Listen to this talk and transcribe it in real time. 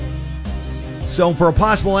So for a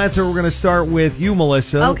possible answer, we're going to start with you,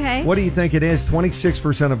 Melissa. Okay. What do you think it is?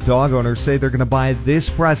 26% of dog owners say they're going to buy this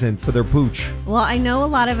present for their pooch. Well, I know a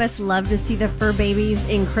lot of us love to see the fur babies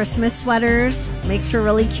in Christmas sweaters. Makes for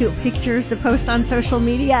really cute pictures to post on social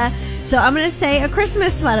media. So I'm going to say a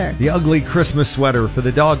Christmas sweater. The ugly Christmas sweater for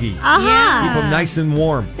the doggy. Uh-huh. Keep them nice and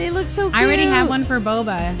warm. They look so cute. I already have one for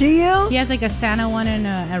Boba. Do you? He has like a Santa one and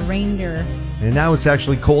a reindeer. And now it's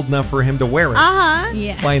actually cold enough for him to wear it. Uh-huh.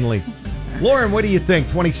 Yeah. Finally. Lauren, what do you think?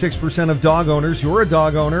 26% of dog owners, you're a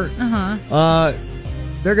dog owner.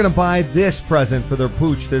 They're going to buy this present for their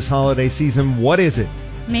pooch this holiday season. What is it?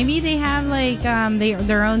 Maybe they have like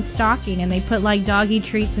their own stocking and they put like doggy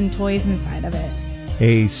treats and toys inside of it.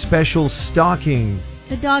 A special stocking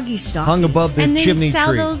The doggy stocking. hung above the And they chimney sell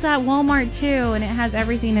tree. those at Walmart too, and it has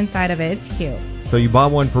everything inside of it. It's cute. So you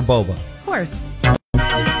bought one for Boba. Of course.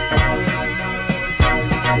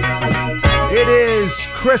 It is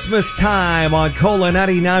Christmas time on Cola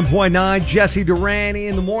 99.9. Jesse Duran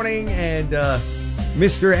in the morning, and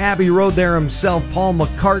Mr. Abbey Road there himself, Paul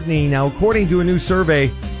McCartney. Now, according to a new survey,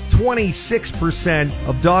 26%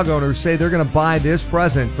 of dog owners say they're going to buy this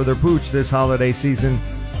present for their pooch this holiday season.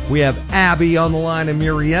 We have Abby on the line and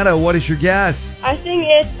Murrieta. What is your guess? I think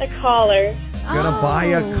it's a collar. Going to buy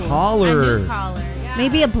a A collar new collar. Yeah.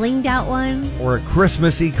 Maybe a blinged out one. or a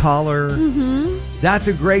Christmassy collar. Mm-hmm. That's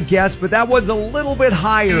a great guess, but that one's a little bit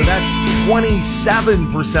higher. That's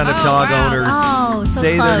 27% of dog wow. owners Oh, so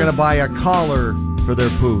say close. they're going to buy a collar for their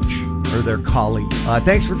pooch or their collie.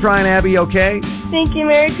 Thanks for trying, Abby, okay? Thank you.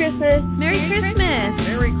 Merry Christmas. Merry Christmas.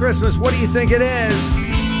 Merry Christmas. What do you think it is?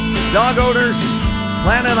 Dog owners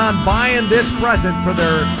planning on buying this present for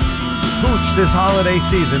their pooch this holiday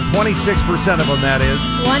season. 26% of them, that is.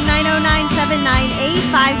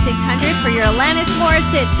 1-909-798-5600 for your Alanis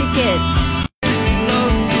Morissette tickets.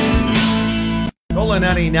 Cola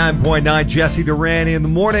 99.9, Jesse Duran in the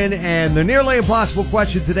morning, and the nearly impossible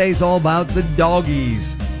question today is all about the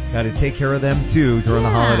doggies. Got to take care of them too during the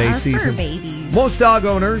holiday our season. Fur babies. Most dog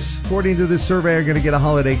owners, according to this survey, are going to get a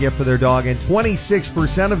holiday gift for their dog, and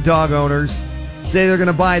 26% of dog owners say they're going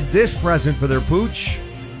to buy this present for their pooch.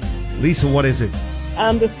 Lisa, what is it?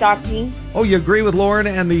 The stocking. Oh, you agree with Lauren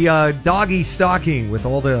and the doggy stocking with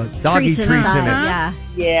all the doggy treats in it. Yeah.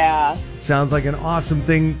 Yeah. Sounds like an awesome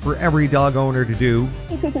thing for every dog owner to do.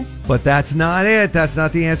 But that's not it. That's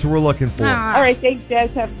not the answer we're looking for. Ah. All right. Thanks, guys.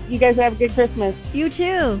 You guys have a good Christmas. You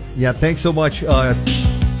too. Yeah, thanks so much.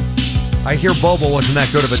 I hear Bobo wasn't that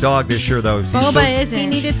good of a dog this year, though. Boba He isn't.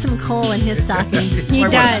 needed some coal in his stocking. He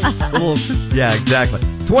does. Yeah, exactly.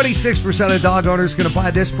 26% of dog owners going to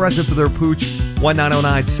buy this present for their pooch.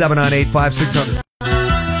 1-909-798-5600.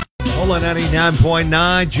 Hola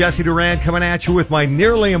 99.9. Jesse Duran coming at you with my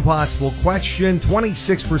nearly impossible question.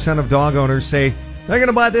 26% of dog owners say they're going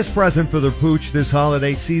to buy this present for their pooch this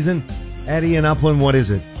holiday season. Eddie in Upland, what is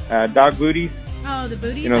it? Dog booties. Oh, the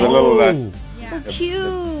booty. You know, the little Oh,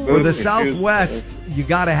 cute. For the Southwest, you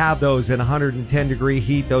got to have those in 110-degree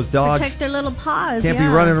heat. Those dogs Protect their little paws. can't be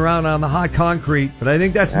yeah. running around on the hot concrete. But I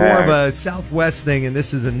think that's more of a Southwest thing, and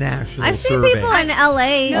this is a national I've seen survey. people in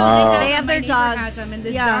L.A. No, they have my their neighbor dogs. has them, and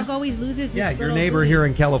the yeah. dog always loses his Yeah, your little neighbor booty. here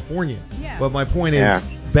in California. Yeah. But my point is,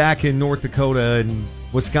 back in North Dakota and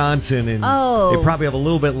Wisconsin, and Oh. they probably have a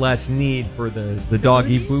little bit less need for the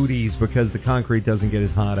doggy booties because the concrete doesn't get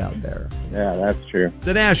as hot out there. Yeah, that's true.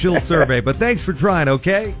 The national survey. But thanks for trying,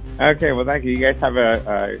 okay? Okay, well, thank you. You guys have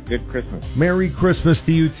a good Christmas. Merry Christmas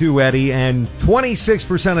to you too, Eddie. And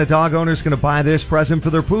 26% of dog owners going to buy this present for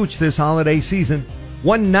their pooch this holiday season.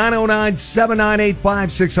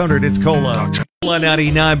 1-909-798-5600. It's Cola. Cola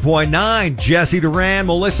 99.9. Jesse Duran,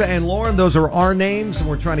 Melissa, and Lauren. Those are our names, and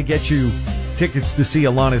we're trying to get you tickets to see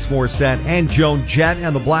Alanis Morissette and Joan Jett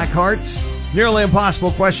and the Blackhearts. Nearly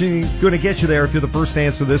impossible question. Going to get you there if you're the first to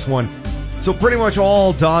answer this one. So pretty much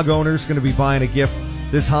all dog owners going to be buying a gift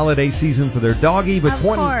this holiday season for their doggy. But Of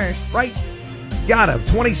course. Right. Got it.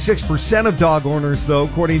 26% of dog owners, though,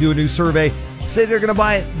 according to a new survey, say they're going to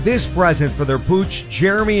buy this present for their pooch.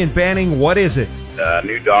 Jeremy and Banning, what is it?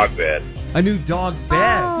 New dog bed. A new dog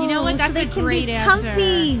bed. Oh, You know what? so That's they a can great be answer.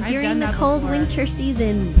 comfy I've during done the that cold before. winter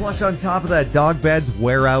season. Plus, on top of that, dog beds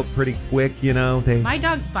wear out pretty quick, you know. My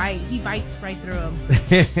dogs bite. He bites right through them.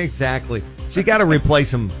 Exactly. So you got to replace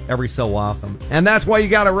them every so often. And that's why you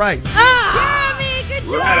got it right. Jeremy, good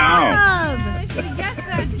job. I should have guessed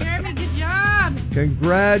that, Jeremy. Good job.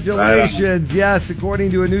 Congratulations. Yes,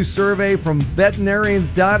 according to a new survey from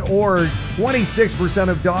veterinarians.org, 26%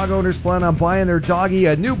 of dog owners plan on buying their doggy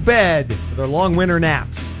a new bed for their long winter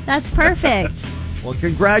naps. That's perfect. Well,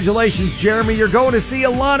 congratulations, Jeremy. You're going to see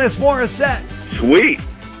Alanis Morissette. Sweet.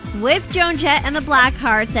 with Joan Jett and the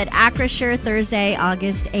Blackhearts at Acrisure Thursday,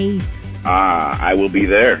 August 8th. I will be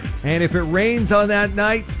there. And if it rains on that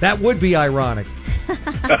night, that would be ironic.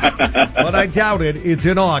 But I doubt it. It's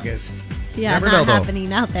in August. Yeah, Never not know, though.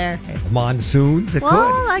 happening out there. Monsoons, it Well,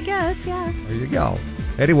 could. I guess, yeah. There you go.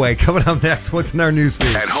 Anyway, coming up next, what's in our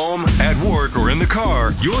newsfeed? At home, at work, or in the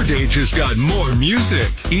car, your day just got more music.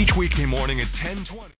 Each weekday morning at 10:20.